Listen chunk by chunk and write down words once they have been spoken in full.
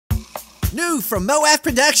New from Moaf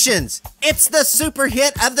Productions, it's the super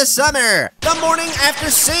hit of the summer, The Morning After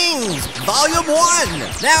Sings, Volume 1.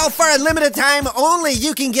 Now, for a limited time only,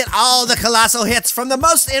 you can get all the colossal hits from the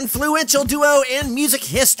most influential duo in music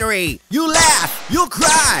history. You'll laugh, you'll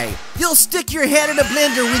cry, you'll stick your head in a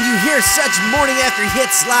blender when you hear such morning after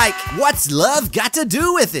hits like, What's Love Got to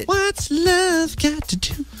Do With It? What's love got to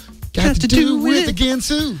do? Got to do with again,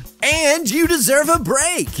 Sue. And You Deserve a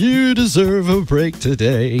Break. You deserve a break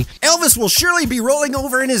today. Elvis will surely be rolling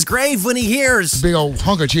over in his grave when he hears big old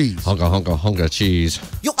hunk of cheese. Hunka cheese.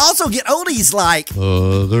 You'll also get oldies like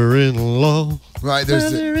Mother-in-law. Right, there's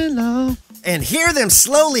Mother-in-law. and hear them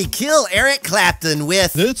slowly kill Eric Clapton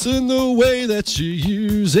with It's in the way that you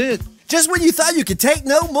use it. Just when you thought you could take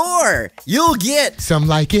no more, you'll get some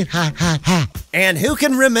like it, ha, ha, ha. And Who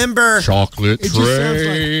Can Remember Chocolate It just sounds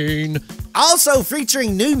Train. Also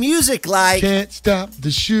featuring new music like Can't Stop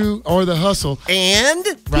the Shoe or the Hustle. And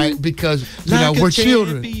Right, because, you know, we're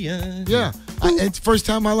children. Yeah. It's the first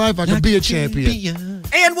time in my life I could be a champion.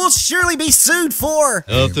 And we'll surely be sued for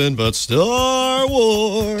Nothing but Star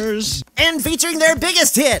Wars. And featuring their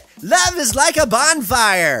biggest hit, Love Is Like a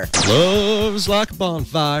Bonfire. Love's like a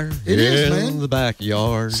bonfire It is, in man. the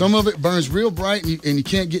backyard. Some of it burns real bright and you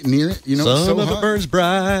can't get near it. You know, it's Some so of hot. it burns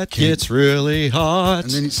bright, gets really hot.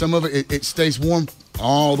 And then some of it stays warm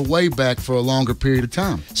all the way back for a longer period of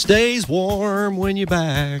time. Stays warm when you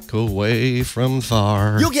back away from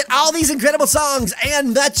far. You'll get all these incredible songs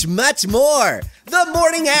and much, much more. The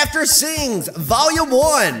Morning After Sings, Volume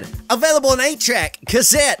 1. Available on 8-track,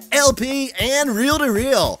 cassette, LP, and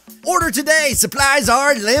reel-to-reel. Order today. Supplies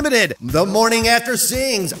are limited. The Morning After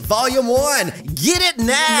Sings, Volume 1. Get it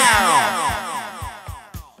now.